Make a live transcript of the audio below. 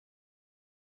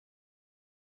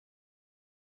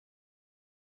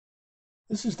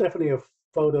This is definitely a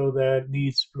photo that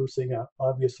needs sprucing up.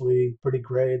 Obviously, pretty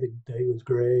gray. The day was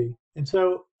gray. And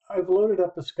so I've loaded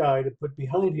up a sky to put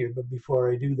behind here. But before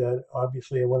I do that,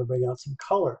 obviously, I want to bring out some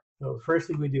color. So the first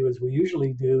thing we do, as we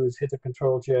usually do, is hit the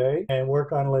Control J and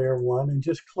work on layer one and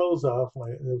just close off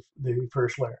the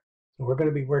first layer. So we're going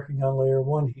to be working on layer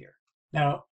one here.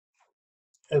 Now,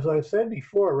 as I've said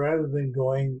before, rather than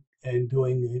going and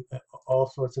doing all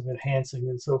sorts of enhancing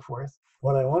and so forth,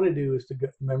 what I want to do is to go,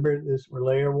 remember this, we're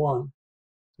layer one.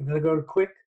 I'm going to go to quick.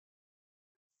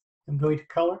 I'm going to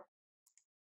color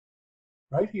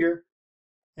right here.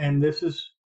 And this is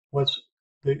what's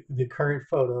the current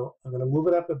photo. I'm going to move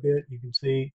it up a bit. You can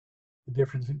see the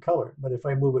difference in color. But if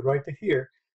I move it right to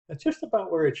here, that's just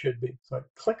about where it should be. So I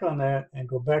click on that and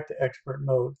go back to expert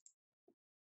mode.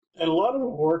 And a lot of the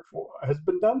work has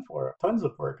been done for it. Tons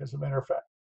of work, as a matter of fact.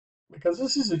 Because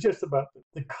this is just about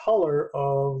the color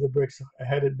of the bricks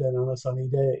had it been on a sunny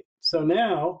day. So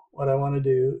now what I want to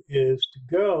do is to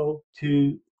go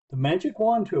to the magic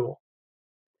wand tool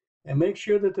and make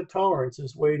sure that the tolerance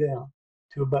is way down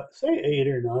to about, say, 8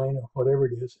 or 9 or whatever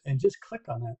it is, and just click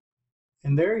on that.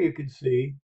 And there you can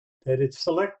see that it's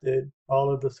selected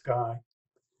all of the sky.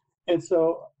 And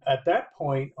so at that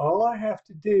point, all I have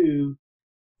to do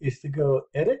is to go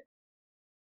edit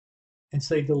and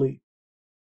say delete.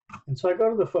 And so I go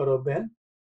to the photo bin.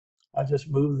 I just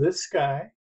move this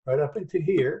sky right up into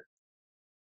here.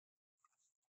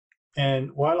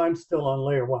 And while I'm still on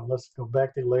layer one, let's go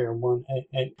back to layer one.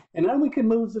 And now we can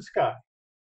move the sky.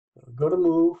 So go to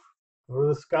move, go to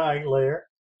the sky layer,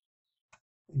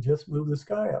 and just move the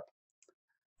sky up.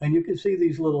 And you can see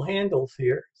these little handles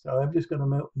here. So I'm just going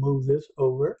to move this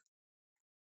over.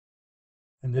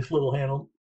 And this little handle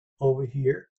over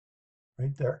here,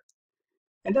 right there.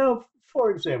 And now,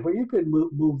 for example, you could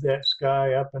move that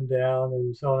sky up and down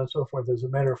and so on and so forth. As a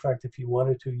matter of fact, if you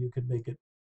wanted to, you could make it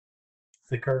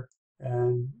thicker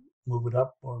and move it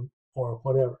up or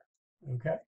whatever.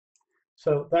 Okay.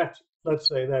 So that's, let's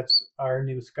say that's our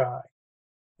new sky.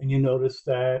 And you notice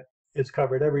that it's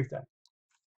covered everything.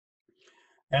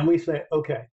 And we say,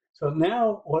 okay, so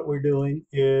now what we're doing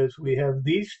is we have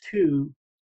these two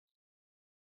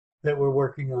that we're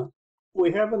working on.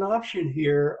 We have an option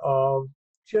here of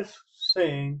just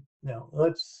saying, now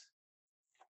let's,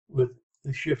 with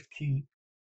the shift key,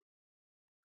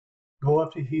 go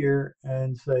up to here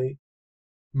and say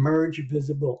merge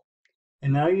visible.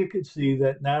 And now you can see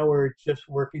that now we're just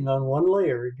working on one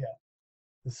layer again.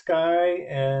 The sky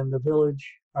and the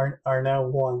village are now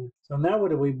one. So now what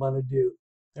do we want to do?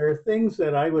 There are things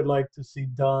that I would like to see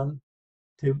done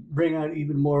to bring out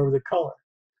even more of the color.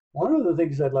 One of the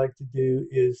things I'd like to do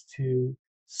is to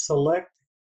select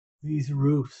these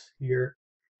roofs here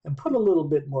and put a little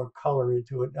bit more color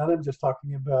into it. Not I'm just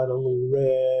talking about a little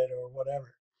red or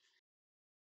whatever.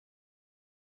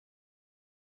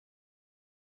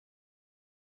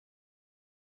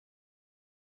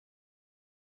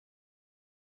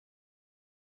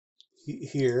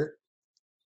 Here,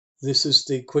 this is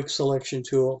the quick selection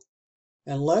tool.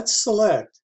 And let's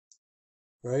select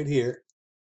right here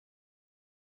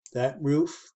that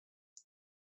roof,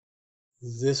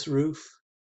 this roof,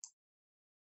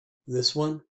 this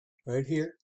one right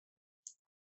here,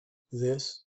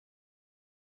 this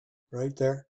right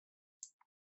there,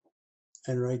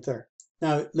 and right there.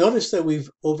 Now, notice that we've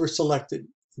over selected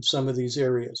some of these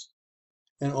areas.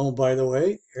 And oh, by the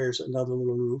way, here's another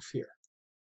little roof here.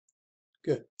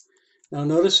 Good. Now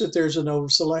notice that there's an over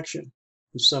selection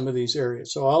in some of these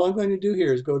areas. So all I'm going to do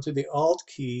here is go to the Alt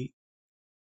key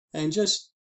and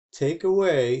just take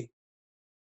away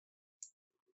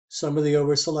some of the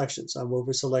over selections. I'm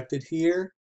over selected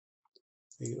here,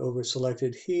 over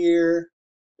selected here.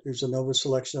 There's an over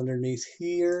selection underneath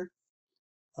here,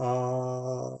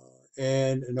 and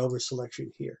an over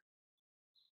selection here.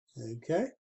 Okay.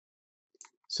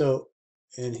 So,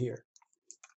 and here.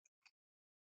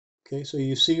 Okay, so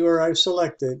you see where I've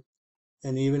selected,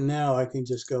 and even now I can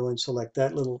just go and select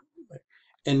that little,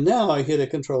 and now I hit a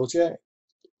Control J.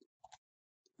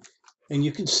 And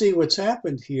you can see what's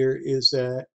happened here is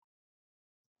that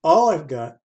all I've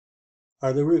got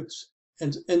are the roofs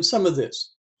and some of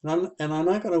this. And I'm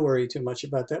not going to worry too much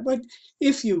about that. But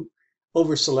if you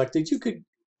over selected, you could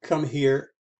come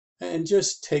here and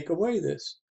just take away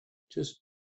this just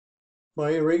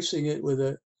by erasing it with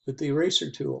the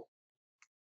eraser tool.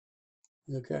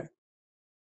 Okay.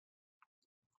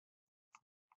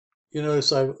 You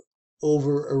notice I've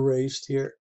over erased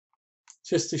here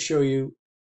just to show you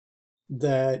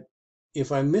that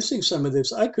if I'm missing some of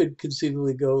this, I could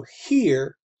conceivably go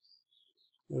here,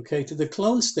 okay, to the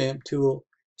clone stamp tool,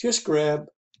 just grab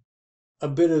a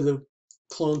bit of the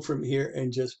clone from here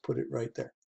and just put it right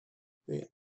there. Yeah,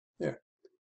 there.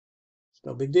 It's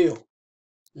no big deal.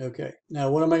 Okay, now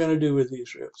what am I going to do with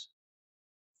these roofs?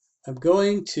 I'm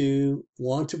going to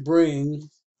want to bring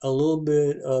a little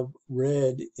bit of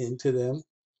red into them.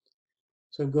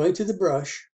 So I'm going to the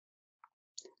brush.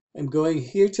 I'm going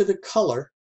here to the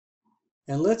color.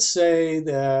 And let's say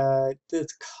that this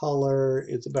color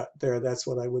is about there. That's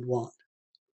what I would want.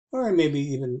 Or maybe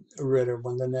even a redder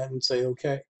one than that and say,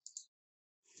 okay.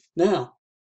 Now,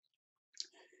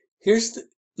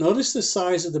 notice the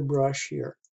size of the brush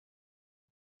here.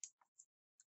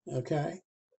 Okay.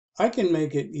 I can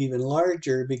make it even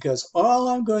larger because all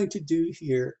I'm going to do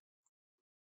here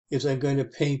is I'm going to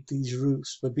paint these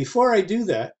roofs. But before I do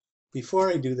that,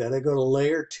 I go to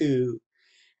layer 2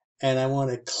 and I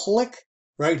want to click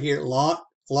right here, lock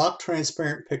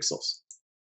transparent pixels.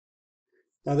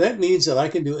 Now that means that I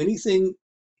can do anything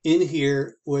in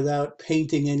here without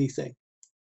painting anything.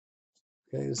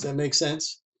 Okay, does that make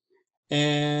sense?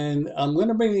 And I'm going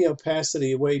to bring the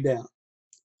opacity way down.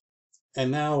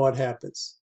 And now what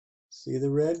happens? See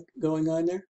the red going on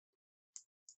there?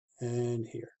 And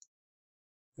here.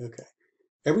 Okay.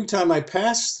 Every time I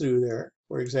pass through there,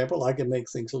 for example, I can make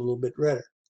things a little bit redder,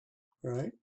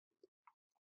 right?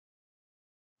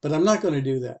 But I'm not going to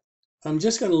do that. I'm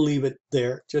just going to leave it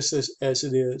there, just as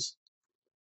it is.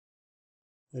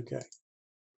 Okay.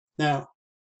 Now,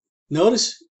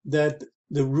 notice that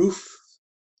the roofs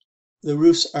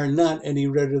are not any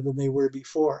redder than they were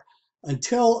before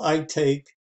until I take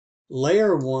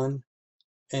layer 1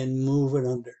 and move it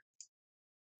under.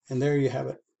 And there you have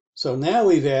it. So now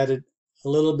we've added a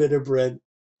little bit of red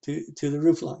to the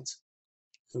roof lines.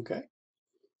 Okay.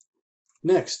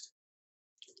 Next,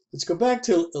 let's go back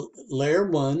to layer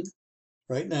 1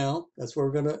 right now. That's where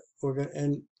we're gonna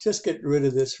and just get rid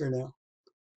of this for now.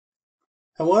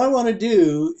 And what I want to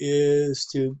do is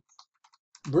to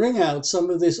bring out some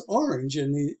of this orange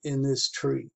in this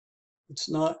tree.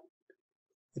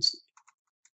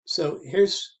 So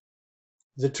here's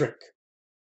the trick.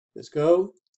 Let's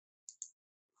go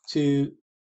to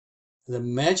the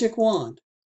magic wand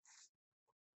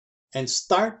and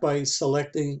start by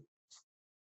selecting,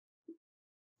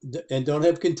 and don't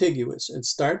have contiguous, and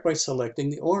start by selecting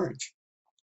the orange.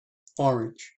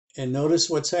 And notice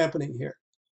what's happening here.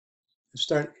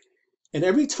 And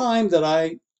every time that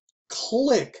I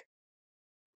click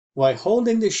while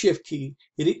holding the shift key,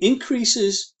 it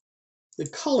increases the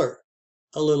color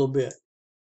a little bit.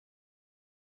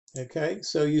 Okay,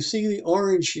 so you see the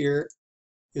orange here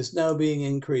is now being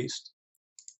increased.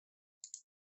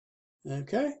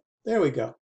 Okay, there we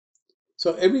go.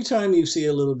 So every time you see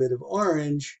a little bit of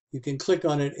orange, you can click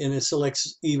on it and it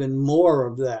selects even more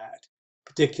of that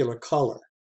particular color.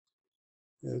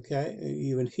 Okay,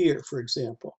 even here, for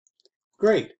example.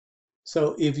 Great.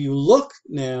 So if you look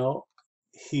now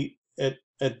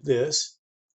at this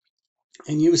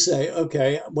and you say,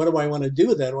 okay, what do I want to do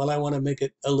with that? Well, I want to make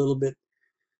it a little bit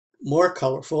more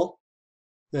colorful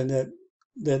than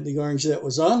the orange that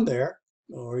was on there,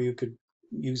 or you could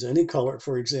use any color,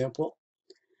 for example.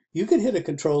 You can hit a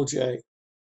Control-J.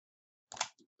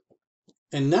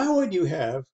 And now what you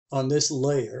have on this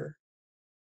layer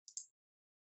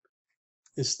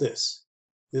is this.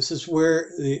 This is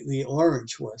where the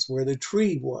orange was, where the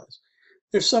tree was.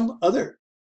 There's some other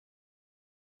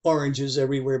oranges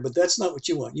everywhere, but that's not what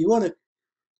you want. You want to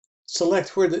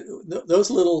select where those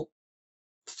little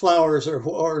flowers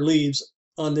or leaves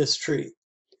on this tree.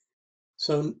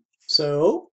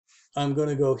 So I'm going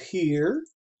to go here.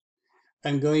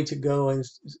 I'm going to go and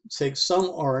take some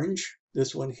orange,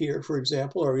 this one here, for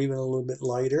example, or even a little bit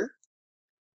lighter.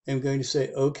 I'm going to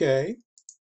say, okay.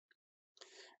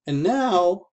 And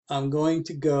now I'm going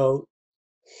to go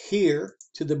here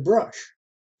to the brush,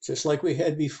 just like we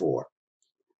had before.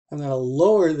 I'm going to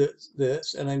lower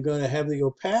this and I'm going to have the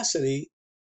opacity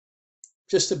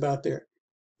just about there.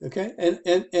 Okay, and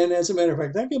as a matter of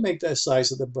fact, I can make the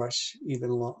size of the brush even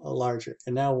larger.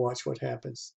 And now watch what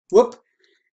happens. Whoop!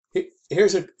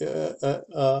 Here's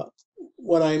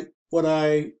what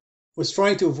I was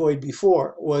trying to avoid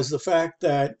before was the fact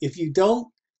that if you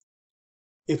don't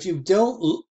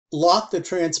lock the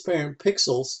transparent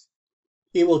pixels,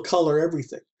 it will color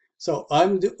everything. So what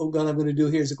I'm going to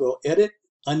do here is to go Edit,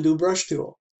 Undo Brush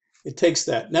Tool. It takes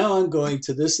that. Now I'm going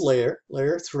to this layer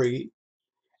 3,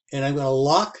 and I'm going to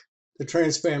lock the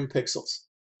transparent pixels.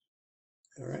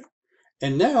 All right.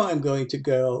 And now I'm going to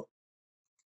go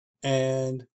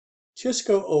and just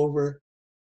go over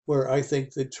where I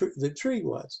think the tree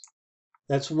was.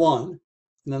 That's one.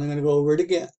 And then I'm going to go over it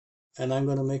again. And I'm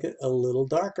going to make it a little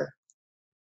darker.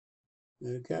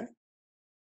 Okay.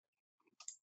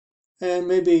 and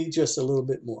maybe just a little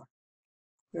bit more.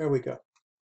 There we go.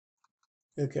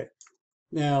 Okay.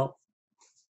 Now,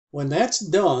 when that's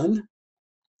done,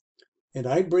 and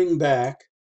I bring back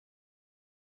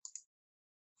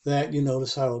that, you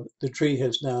notice how the tree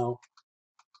has now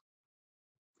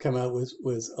come out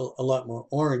with a lot more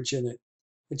orange in it,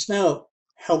 which now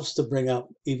helps to bring out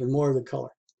even more of the color.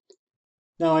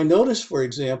 Now I notice, for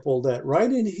example, that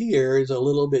right in here is a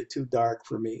little bit too dark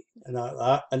for me. And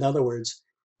in other words,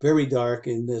 very dark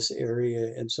in this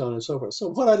area and so on and so forth. So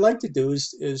what I'd like to do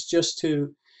is just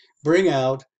to bring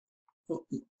out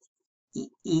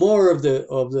more of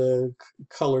the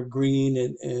color green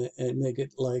and make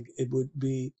it like it would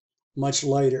be much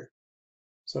lighter.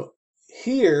 So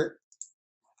here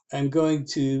I'm going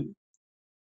to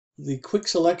the quick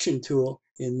selection tool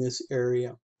in this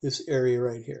area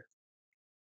right here.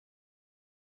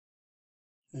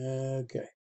 Okay,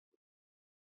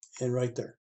 and right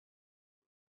there.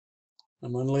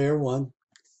 I'm on layer 1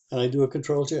 and I do a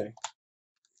Control J.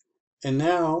 And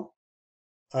now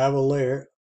I have a layer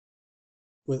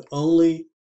with only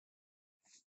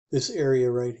this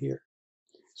area right here.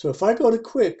 So if I go to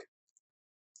quick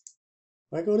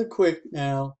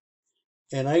now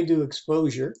and I do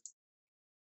exposure,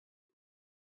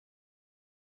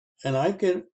 and I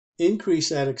can increase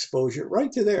that exposure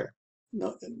right to there.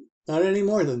 No, not any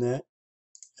more than that.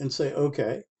 And say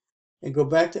okay, and go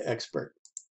back to expert.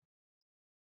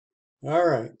 All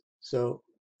right, so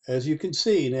as you can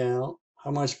see now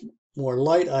how much more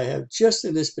light I have just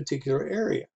in this particular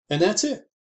area. And that's it.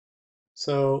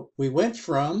 So we went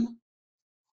from,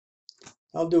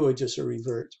 I'll do just a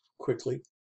revert quickly.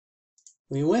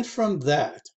 We went from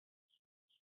that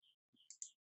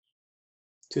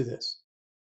to this.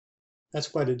 That's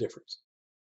quite a difference.